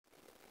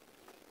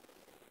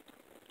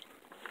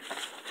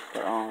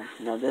But,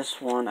 now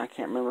this one, I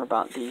can't remember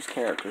about these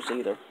characters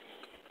either.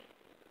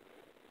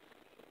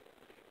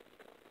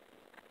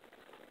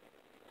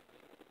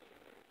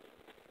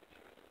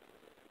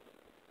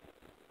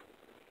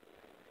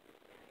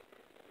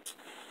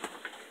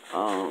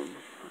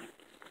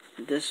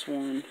 This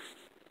one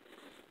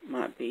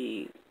might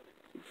be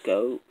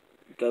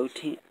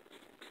Goten.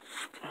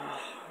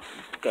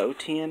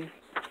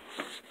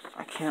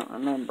 I can't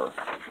remember.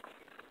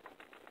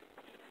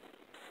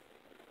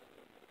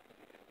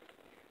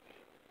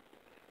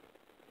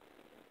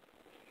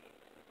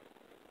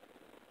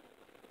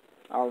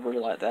 I really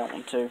like that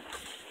one too.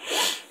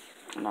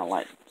 And I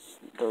like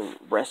the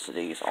rest of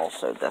these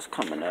also that's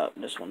coming up.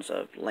 This one's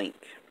a Link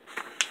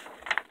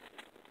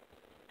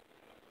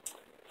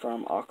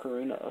from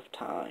Ocarina of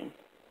Time.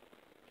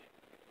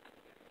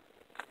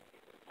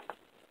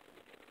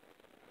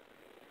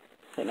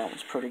 I think that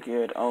one's pretty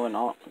good. Oh, and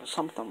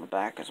something on the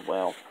back as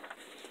well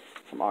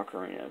from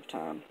Ocarina of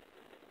Time.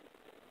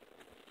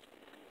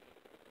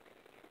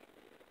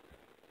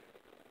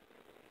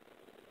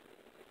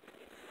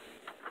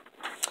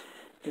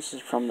 This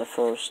is from the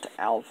first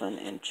Alvin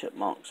and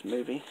Chipmunks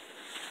movie.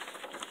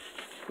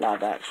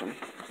 Live action.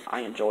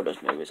 I enjoy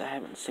those movies. I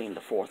haven't seen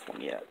the fourth one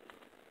yet.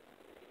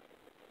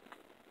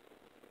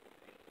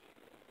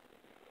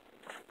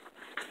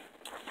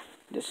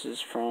 This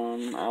is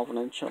from Alvin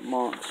and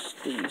Chipmunks,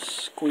 the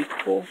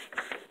Squeakquel.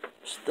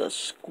 It's the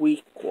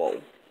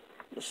Squeakquel.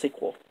 The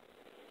sequel.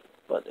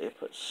 But they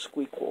put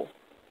Squeakquel.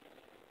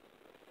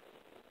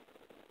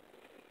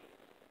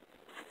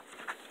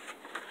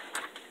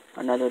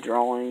 Another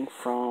drawing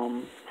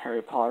from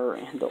Harry Potter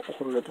and the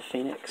Order of the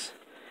Phoenix.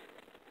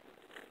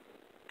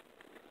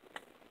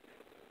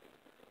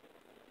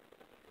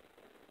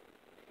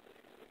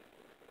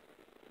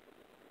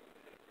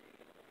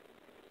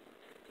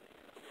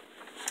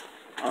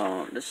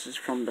 This is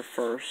from the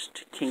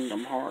first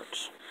Kingdom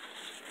Hearts.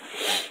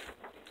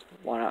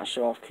 Why not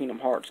show off Kingdom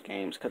Hearts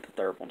games? Because the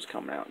third one's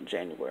coming out in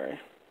January.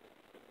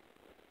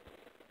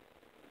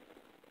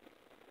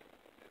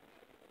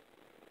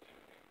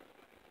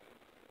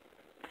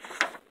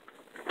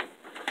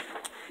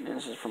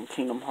 This is from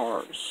Kingdom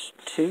Hearts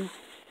 2.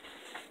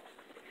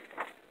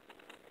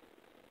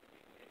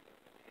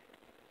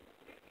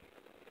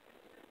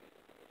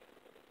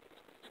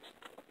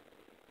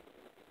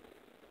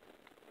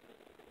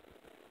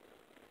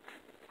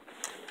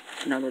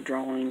 Another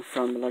drawing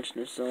from The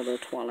Legend of Zelda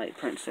Twilight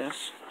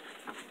Princess.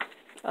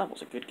 That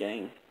was a good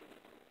game.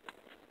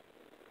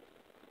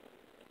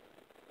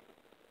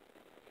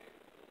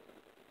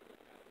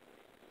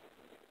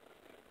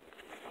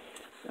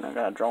 And I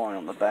got a drawing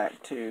on the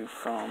back too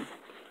from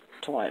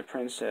Twilight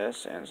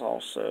Princess, and it's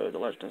also The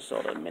Legend of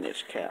Zelda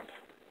Minish Cap.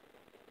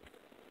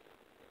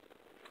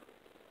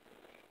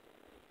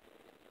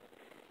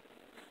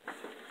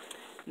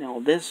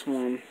 Now this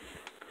one,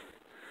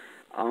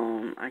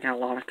 I got a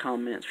lot of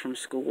comments from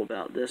school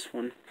about this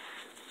one.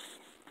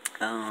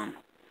 I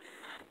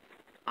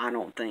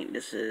don't think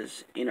this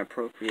is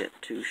inappropriate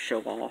to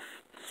show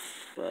off,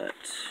 but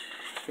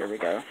here we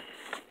go.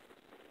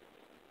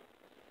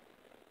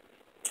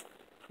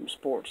 From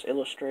Sports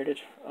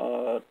Illustrated,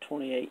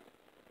 2008.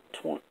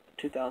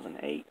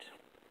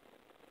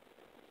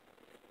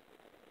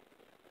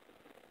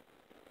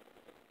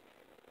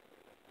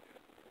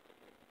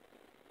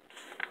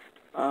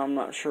 I'm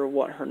not sure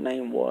what her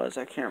name was.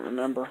 I can't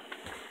remember.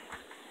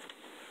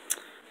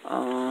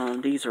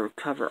 These are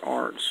cover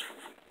arts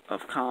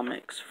of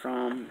comics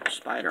from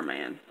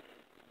Spider-Man.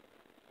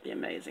 The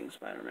Amazing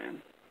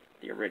Spider-Man.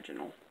 The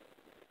original.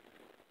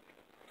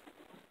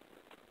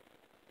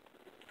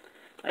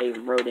 I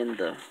even wrote in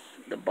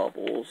the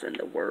bubbles and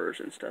the words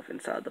and stuff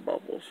inside the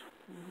bubbles.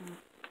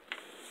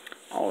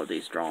 All of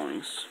these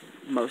drawings,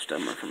 most of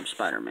them are from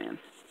Spider-Man.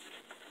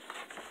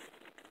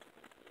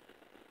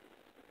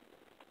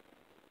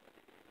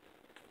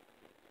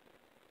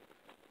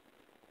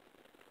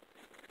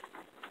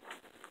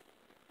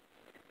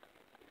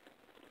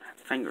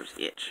 Fingers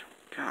itch.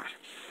 God.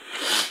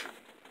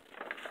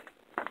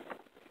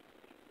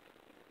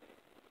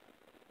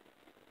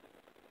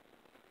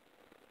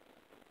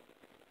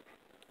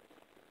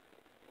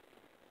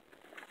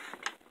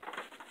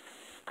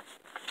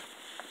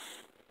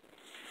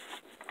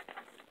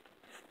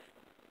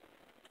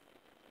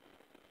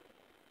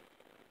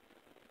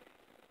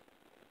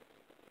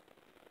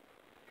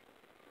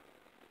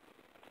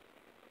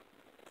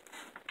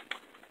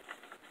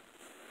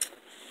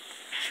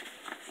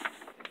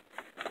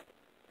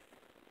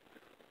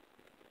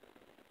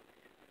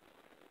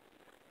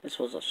 This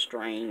was a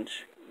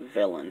strange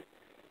villain.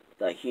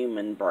 The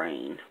Human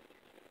Brain.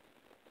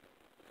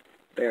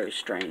 Very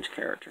strange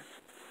character.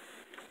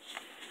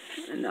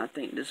 And I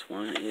think this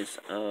one is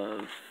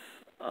of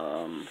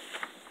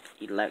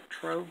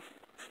Electro.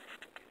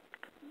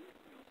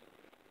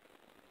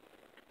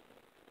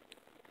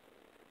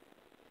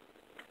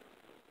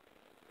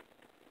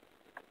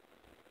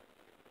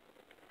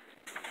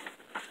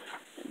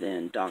 And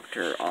then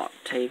Dr.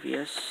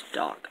 Octavius,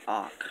 Doc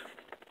Ock,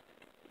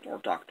 or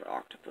Dr.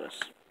 Octopus.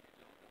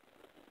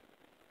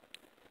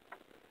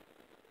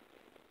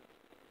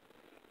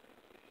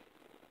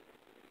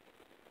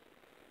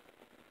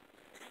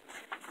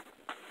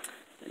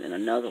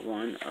 And another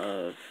one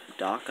of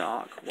Doc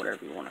Ock,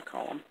 whatever you want to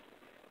call him.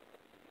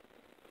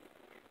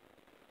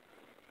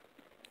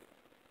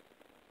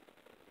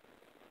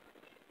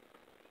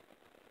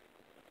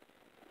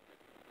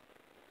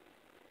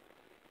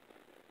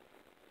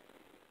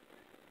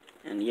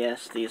 And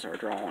yes, these are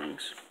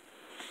drawings.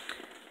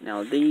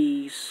 Now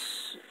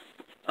these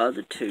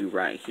other two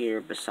right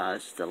here,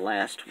 besides the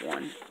last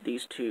one,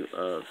 these two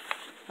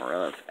are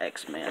of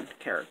X-Men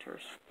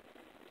characters.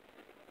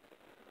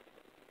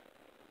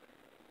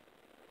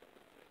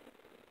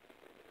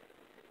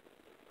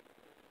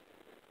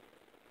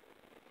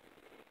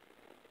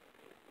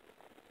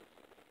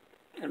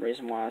 The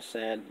reason why I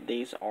said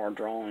these are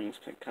drawings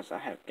because I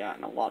have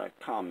gotten a lot of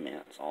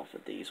comments off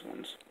of these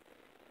ones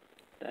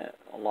that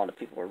a lot of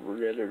people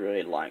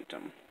really liked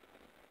them.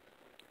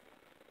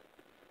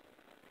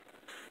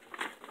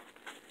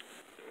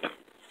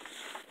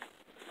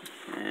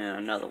 And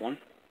another one.